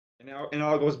And it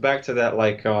all goes back to that,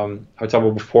 like, I talked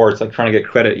about before. It's like trying to get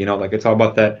credit, like it's all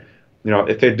about that.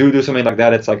 If they do something like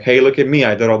that, it's like, hey, look at me,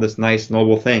 I did all this nice,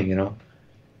 noble thing.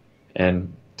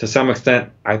 And to some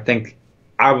extent, I think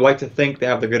I would like to think they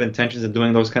have the good intentions of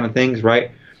doing those kind of things,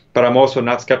 right? But I'm also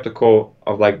not skeptical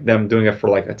of like them doing it for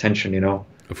like attention,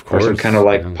 Of or some kind of course,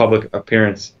 like yeah. public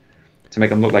appearance to make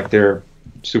them look like they're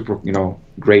super,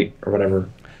 great or whatever.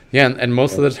 Yeah, and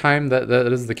most of So, the time that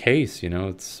is the case, It's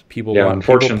yeah, people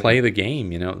unfortunately. play the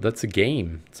game, That's a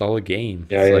game. It's all a game.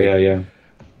 Yeah, It's yeah, yeah, like yeah.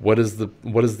 what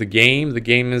is the game? The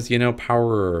game is,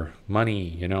 power,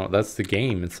 money, That's the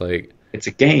game. It's like It's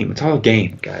a game. It's all a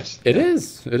game, guys. it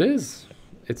is. It is.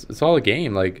 It's all a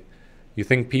game. Like you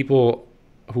think people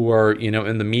who are,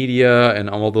 in the media and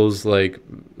all those like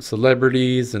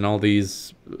celebrities and all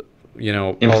these,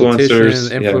 politicians,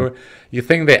 Influencers. Yeah, influencers, you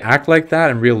think they act like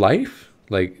that in real life?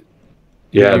 Like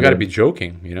yeah, you got to be man.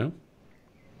 joking.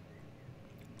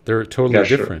 They're You totally gotta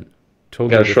show, different. Totally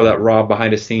gotta show that different. raw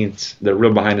behind the scenes, the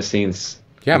real behind the scenes.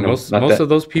 Yeah, most Not most that. of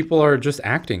those people are just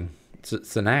acting.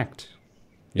 It's an act,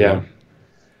 you Yeah, know?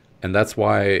 And that's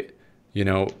why,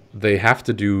 they have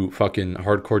to do fucking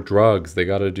hardcore drugs. They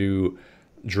got to do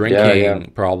yeah, yeah.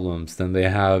 drinking problems. Then they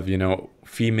have,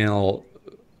 female,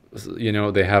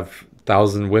 they have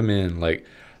thousand women. Like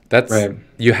that's Right.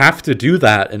 you have to do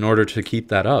that in order to keep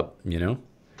that up.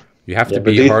 You have Yeah, to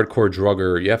but be these. hardcore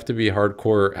drugger. You have to be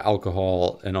hardcore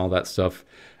alcohol and all that stuff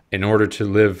in order to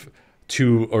live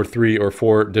two or three or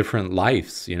four different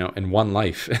lives, in one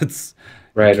life. It's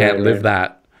you Right, can't right, live right.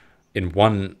 that in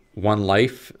one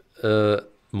life,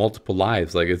 multiple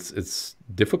lives. Like it's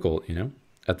difficult,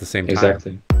 at the same time.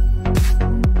 Exactly.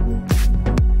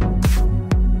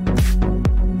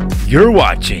 You're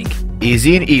watching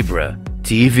Izzy and Ibra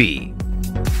TV.